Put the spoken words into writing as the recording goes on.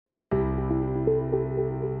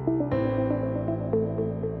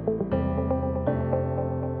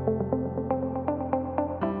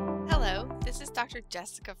Dr.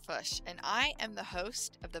 Jessica Fush, and I am the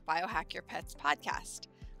host of the Biohack Your Pets podcast.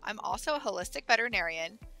 I'm also a holistic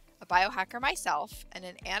veterinarian, a biohacker myself, and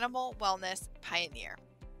an animal wellness pioneer.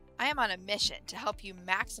 I am on a mission to help you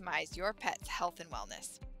maximize your pet's health and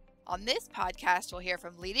wellness. On this podcast, we'll hear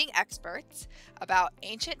from leading experts about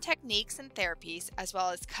ancient techniques and therapies, as well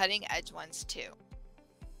as cutting-edge ones too.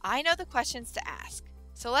 I know the questions to ask,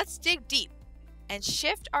 so let's dig deep and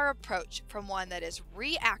shift our approach from one that is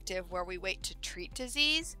reactive, where we wait to treat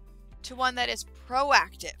disease, to one that is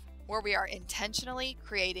proactive, where we are intentionally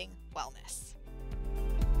creating wellness.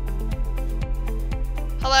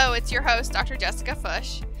 Hello, it's your host, Dr. Jessica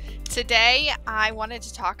Fush. Today, I wanted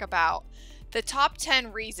to talk about the top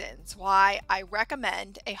 10 reasons why I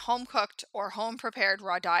recommend a home-cooked or home-prepared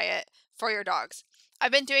raw diet for your dogs.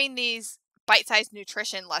 I've been doing these bite-sized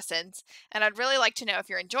nutrition lessons, and I'd really like to know if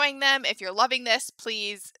you're enjoying them. If you're loving this,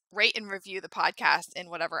 please rate and review the podcast in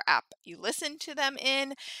whatever app you listen to them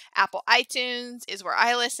in. Apple iTunes is where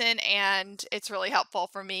I listen, and it's really helpful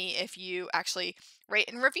for me if you actually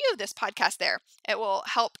rate and review this podcast there. It will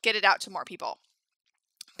help get it out to more people.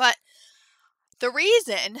 But the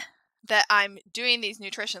reason that I'm doing these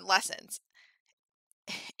nutrition lessons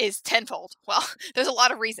is tenfold. Well, there's a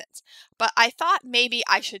lot of reasons, but I thought maybe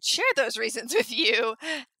I should share those reasons with you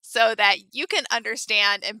so that you can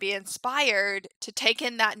understand and be inspired to take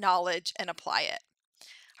in that knowledge and apply it.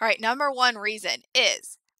 All right, number one reason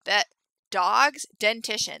is that dogs'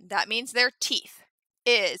 dentition, that means their teeth,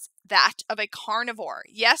 is that of a carnivore.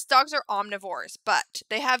 Yes, dogs are omnivores, but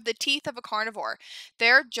they have the teeth of a carnivore.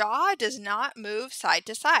 Their jaw does not move side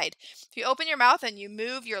to side. If you open your mouth and you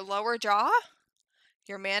move your lower jaw,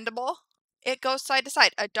 your mandible, it goes side to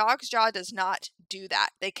side. A dog's jaw does not do that.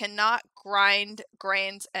 They cannot grind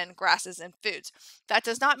grains and grasses and foods. That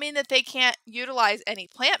does not mean that they can't utilize any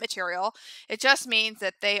plant material. It just means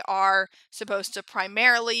that they are supposed to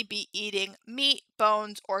primarily be eating meat,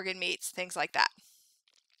 bones, organ meats, things like that.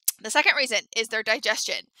 The second reason is their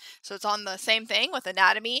digestion. So it's on the same thing with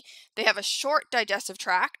anatomy. They have a short digestive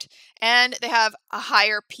tract and they have a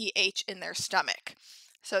higher pH in their stomach.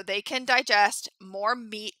 So they can digest more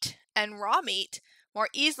meat and raw meat more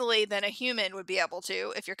easily than a human would be able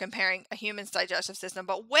to if you're comparing a human's digestive system,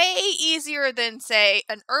 but way easier than, say,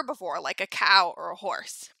 an herbivore like a cow or a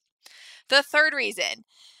horse. The third reason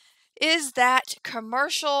is that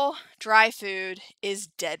commercial dry food is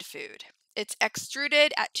dead food. It's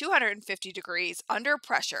extruded at 250 degrees under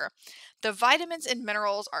pressure. The vitamins and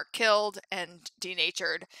minerals are killed and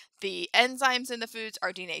denatured. The enzymes in the foods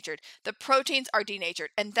are denatured. The proteins are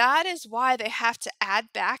denatured. And that is why they have to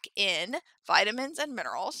add back in vitamins and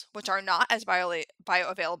minerals, which are not as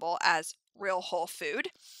bioavailable as real whole food.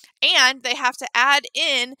 And they have to add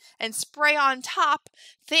in and spray on top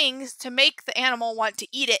things to make the animal want to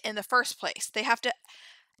eat it in the first place. They have to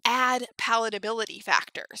add palatability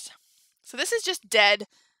factors. So this is just dead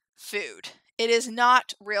food. It is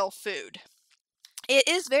not real food. It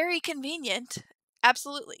is very convenient,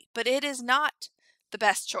 absolutely, but it is not the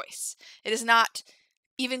best choice. It is not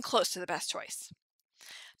even close to the best choice.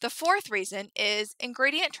 The fourth reason is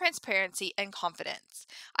ingredient transparency and confidence.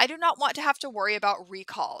 I do not want to have to worry about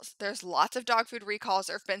recalls. There's lots of dog food recalls.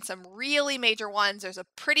 There have been some really major ones. There's a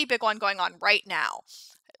pretty big one going on right now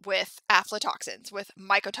with aflatoxins, with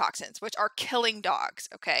mycotoxins, which are killing dogs,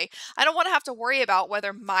 okay? I don't want to have to worry about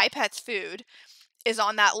whether my pet's food is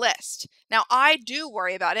on that list. Now, I do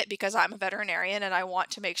worry about it because I'm a veterinarian and I want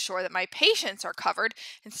to make sure that my patients are covered.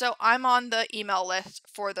 And so I'm on the email list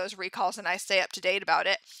for those recalls and I stay up to date about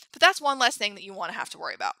it. But that's one less thing that you want to have to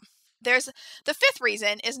worry about. The fifth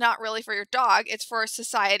reason is not really for your dog. It's for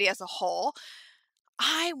society as a whole.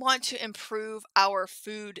 I want to improve our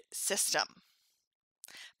food system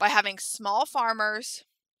by having small farmers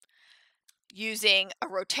using a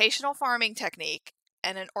rotational farming technique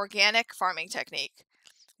and an organic farming technique.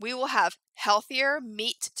 We will have healthier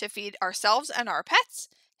meat to feed ourselves and our pets,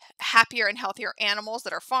 happier and healthier animals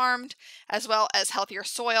that are farmed, as well as healthier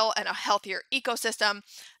soil and a healthier ecosystem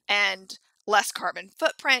and less carbon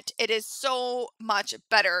footprint. It is so much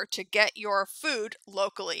better to get your food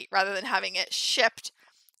locally rather than having it shipped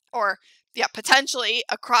or potentially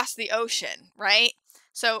across the ocean, right?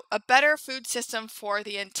 So a better food system for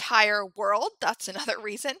the entire world. That's another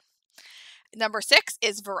reason. Number 6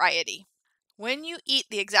 is variety. When you eat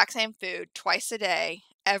the exact same food twice a day,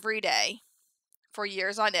 every day, for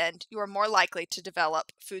years on end, you are more likely to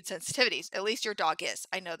develop food sensitivities. At least your dog is.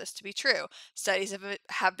 I know this to be true. Studies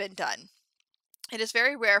have been done. It is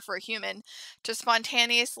very rare for a human to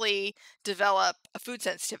spontaneously develop a food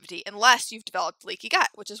sensitivity unless you've developed leaky gut,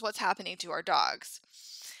 which is what's happening to our dogs.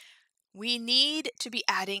 We need to be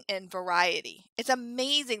adding in variety. It's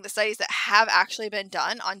amazing the studies that have actually been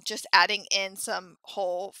done on just adding in some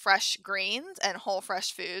whole fresh greens and whole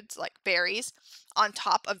fresh foods like berries on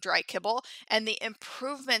top of dry kibble, and the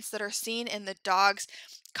improvements that are seen in the dog's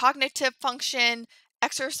cognitive function,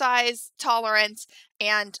 exercise tolerance,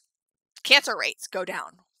 and cancer rates go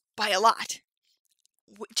down by a lot.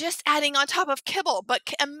 Just adding on top of kibble, but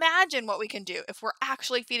imagine what we can do if we're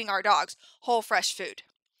actually feeding our dogs whole fresh food.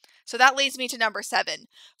 So that leads me to number 7,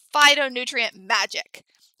 Phytonutrient Magic.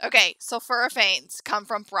 Okay, sulforaphanes come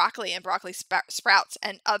from broccoli and broccoli sprouts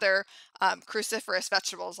and other cruciferous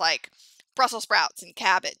vegetables like Brussels sprouts and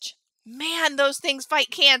cabbage. Man, those things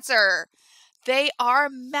fight cancer. They are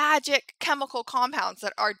magic chemical compounds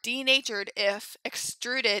that are denatured if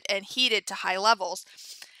extruded and heated to high levels.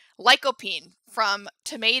 Lycopene from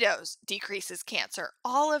tomatoes decreases cancer.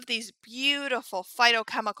 All of these beautiful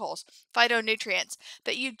phytochemicals, phytonutrients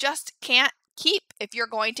that you just can't keep if you're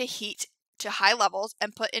going to heat to high levels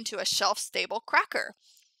and put into a shelf-stable cracker.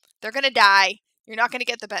 They're going to die. You're not going to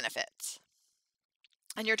get the benefits.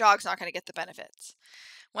 And your dog's not going to get the benefits.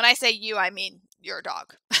 When I say you, I mean your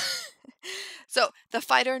dog. So the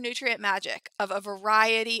phytonutrient magic of a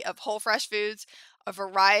variety of whole fresh foods, a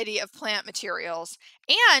variety of plant materials,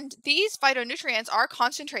 and these phytonutrients are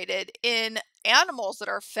concentrated in animals that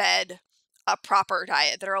are fed a proper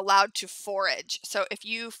diet, that are allowed to forage. So if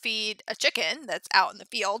you feed a chicken that's out in the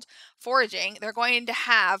field foraging, they're going to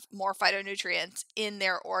have more phytonutrients in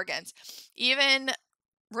their organs. Even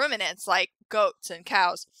ruminants like goats and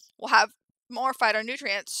cows will have more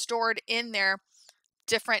phytonutrients stored in their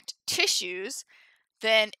different tissues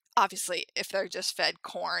than obviously if they're just fed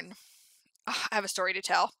corn. I have a story to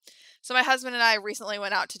tell. So my husband and I recently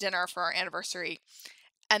went out to dinner for our anniversary,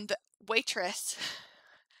 and the waitress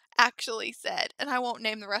actually said, and I won't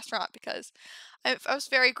name the restaurant because I was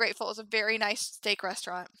very grateful. It was a very nice steak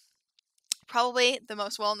restaurant. Probably the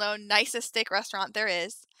most well-known, nicest steak restaurant there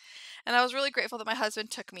is. And I was really grateful that my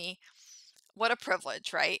husband took me. What a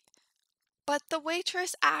privilege, right? But the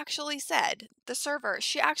waitress actually said, the server,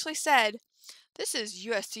 she actually said, "This is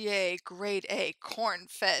USDA grade A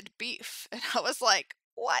corn-fed beef." And I was like,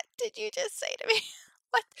 what did you just say to me?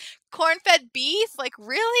 What? Corn-fed beef? Like,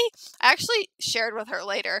 really? I actually shared with her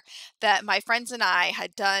later that my friends and I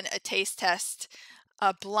had done a taste test,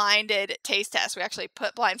 a blinded taste test. We actually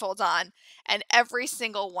put blindfolds on, and every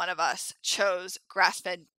single one of us chose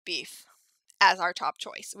grass-fed beef as our top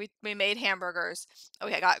choice. We made hamburgers.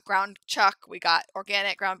 We got ground chuck, we got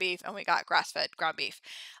organic ground beef, and we got grass-fed ground beef.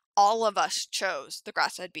 All of us chose the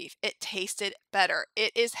grass-fed beef. It tasted better.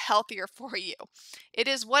 It is healthier for you. It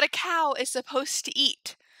is what a cow is supposed to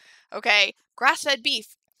eat. Okay? Grass-fed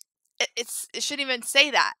beef, it shouldn't even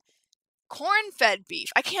say that. Corn-fed beef.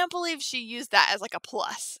 I can't believe she used that as like a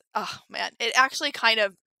plus. Oh man, it actually kind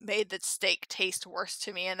of made the steak taste worse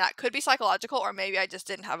to me, and that could be psychological, or maybe I just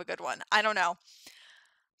didn't have a good one. I don't know.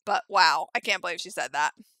 But wow, I can't believe she said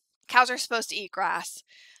that. Cows are supposed to eat grass.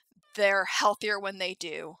 They're healthier when they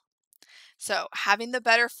do. So having the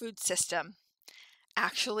better food system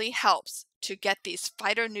actually helps to get these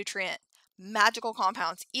phytonutrient magical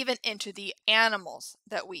compounds even into the animals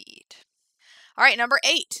that we eat. All right, number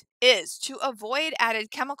 8 is to avoid added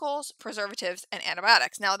chemicals, preservatives, and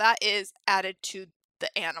antibiotics. Now that is added to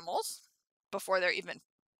the animals before they're even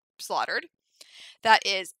slaughtered. That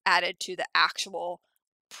is added to the actual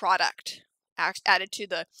product, added to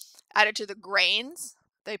the grains.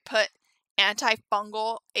 They put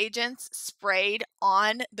antifungal agents sprayed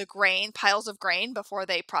on the grain, piles of grain, before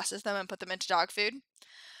they process them and put them into dog food.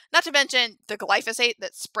 Not to mention the glyphosate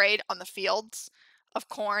that's sprayed on the fields of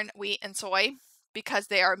corn, wheat, and soy, because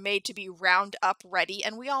they are made to be Roundup ready,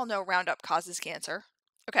 and we all know Roundup causes cancer.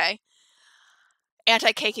 Okay.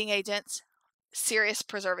 Anti-caking agents, serious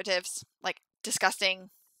preservatives, like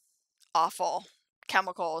disgusting, awful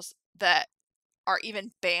chemicals that are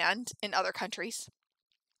even banned in other countries.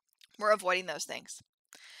 We're avoiding those things.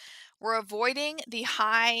 We're avoiding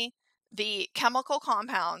the chemical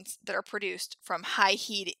compounds that are produced from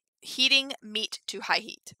heating meat to high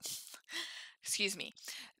heat. Excuse me.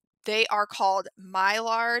 They are called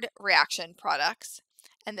Maillard reaction products,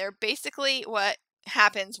 and they're basically what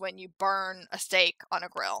happens when you burn a steak on a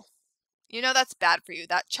grill. You know that's bad for you,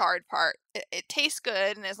 that charred part. It tastes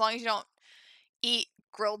good, and as long as you don't eat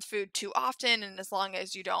grilled food too often, and as long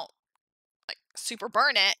as you don't like super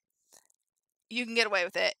burn it, you can get away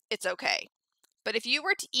with it. It's okay. But if you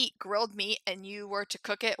were to eat grilled meat and you were to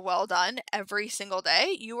cook it well done every single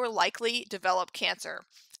day, you will likely develop cancer.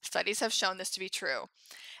 Studies have shown this to be true.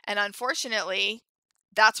 And unfortunately,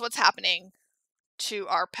 that's what's happening to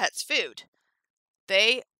our pets' food.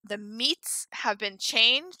 They the meats have been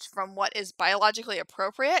changed from what is biologically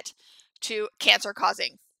appropriate to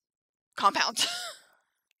cancer-causing compounds.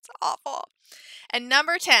 It's awful. And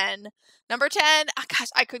number 10, gosh,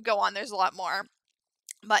 I could go on. There's a lot more.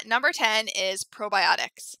 But number 10 is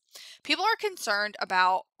probiotics. People are concerned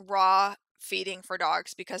about raw feeding for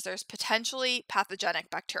dogs because there's potentially pathogenic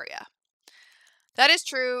bacteria. That is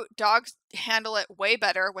true. Dogs handle it way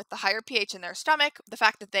better with the higher pH in their stomach. The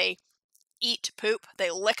fact that they eat poop,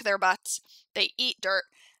 they lick their butts, they eat dirt,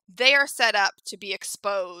 they are set up to be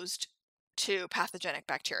exposed to pathogenic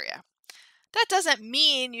bacteria. That doesn't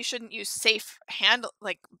mean you shouldn't use safe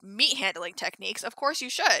meat handling techniques. Of course you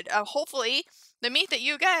should. Hopefully the meat that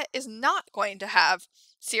you get is not going to have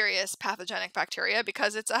serious pathogenic bacteria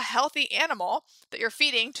because it's a healthy animal that you're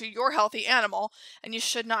feeding to your healthy animal, and you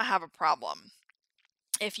should not have a problem.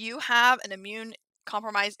 If you have an immune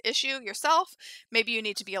compromised issue yourself, maybe you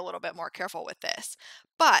need to be a little bit more careful with this.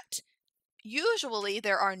 But usually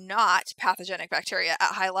there are not pathogenic bacteria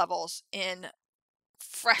at high levels in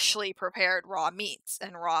freshly prepared raw meats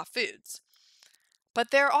and raw foods.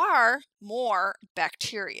 But there are more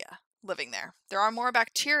bacteria living there. There are more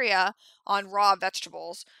bacteria on raw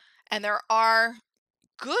vegetables, and there are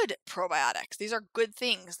good probiotics. These are good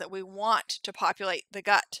things that we want to populate the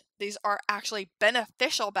gut. These are actually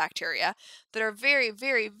beneficial bacteria that are very,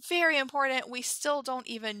 very, very important. We still don't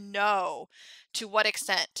even know to what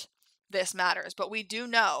extent this matters, but we do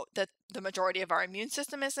know that the majority of our immune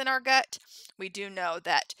system is in our gut. We do know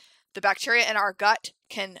that the bacteria in our gut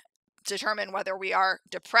can determine whether we are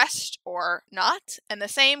depressed or not, and the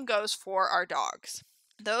same goes for our dogs.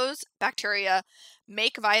 Those bacteria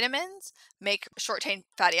make vitamins, make short-chain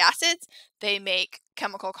fatty acids, they make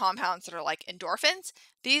chemical compounds that are like endorphins.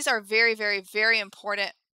 These are very, very, very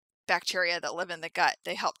important bacteria that live in the gut.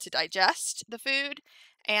 They help to digest the food,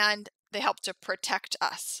 and they help to protect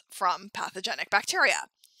us from pathogenic bacteria.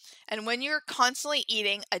 And when you're constantly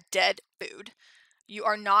eating a dead food, you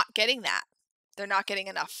are not getting that. They're not getting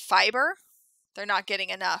enough fiber, they're not getting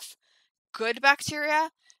enough good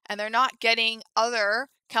bacteria, and they're not getting other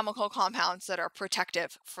chemical compounds that are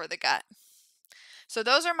protective for the gut. So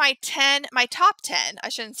those are my top 10, I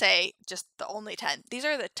shouldn't say just the only 10. These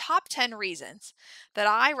are the top 10 reasons that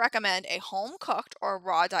I recommend a home cooked or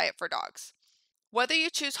raw diet for dogs. Whether you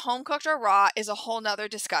choose home cooked or raw is a whole nother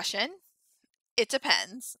discussion. It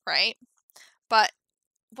depends, right? But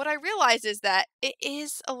what I realize is that it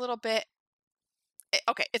is a little bit,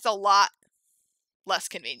 okay, it's a lot less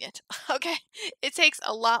convenient, okay? It takes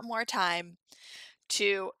a lot more time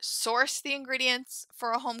to source the ingredients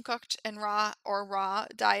for a home cooked and raw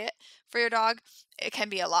diet for your dog. It can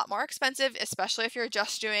be a lot more expensive, especially if you're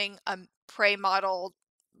just doing a prey modeled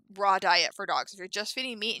raw diet for dogs. If you're just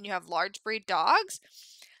feeding meat and you have large breed dogs,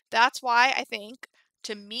 that's why I think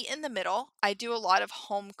to meet in the middle, I do a lot of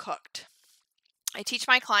home cooked. I teach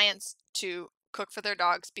my clients to cook for their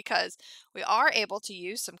dogs because we are able to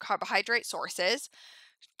use some carbohydrate sources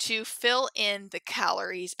to fill in the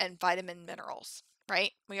calories and vitamin minerals,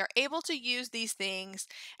 right? We are able to use these things,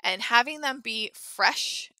 and having them be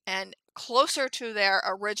fresh and closer to their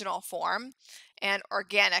original form and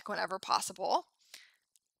organic whenever possible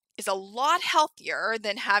is a lot healthier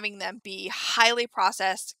than having them be highly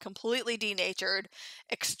processed, completely denatured,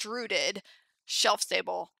 extruded,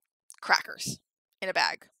 shelf-stable crackers in a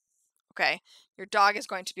bag, okay? Your dog is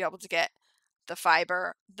going to be able to get the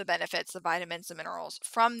fiber, the benefits, the vitamins, the minerals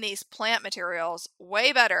from these plant materials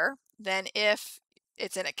way better than if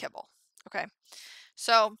it's in a kibble, okay?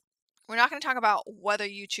 So we're not going to talk about whether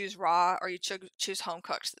you choose raw or you choose home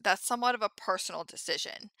cooked. That's somewhat of a personal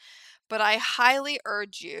decision. But I highly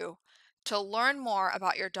urge you to learn more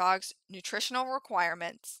about your dog's nutritional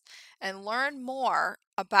requirements and learn more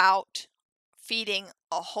about feeding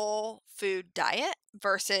a whole food diet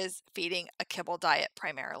versus feeding a kibble diet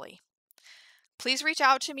primarily. Please reach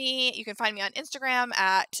out to me. You can find me on Instagram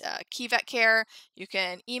at KeyVetCare. You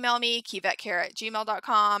can email me,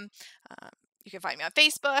 keyvetcare@gmail.com. You can find me on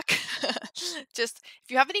Facebook. Just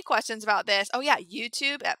if you have any questions about this, oh yeah,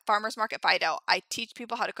 YouTube at Farmers Market Phyto. I teach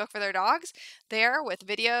people how to cook for their dogs there with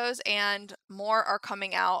videos, and more are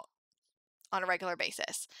coming out on a regular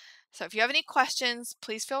basis. So if you have any questions,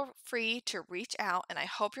 please feel free to reach out, and I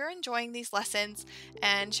hope you're enjoying these lessons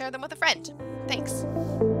and share them with a friend. Thanks.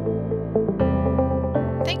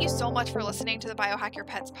 Thank you so much for listening to the Biohack Your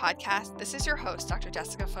Pets podcast. This is your host, Dr.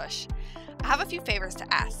 Jessica Fush. I have a few favors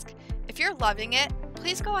to ask. If you're loving it,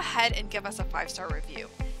 please go ahead and give us a 5-star review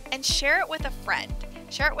and share it with a friend.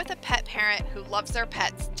 Share it with a pet parent who loves their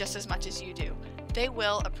pets just as much as you do. They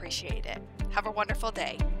will appreciate it. Have a wonderful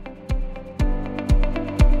day.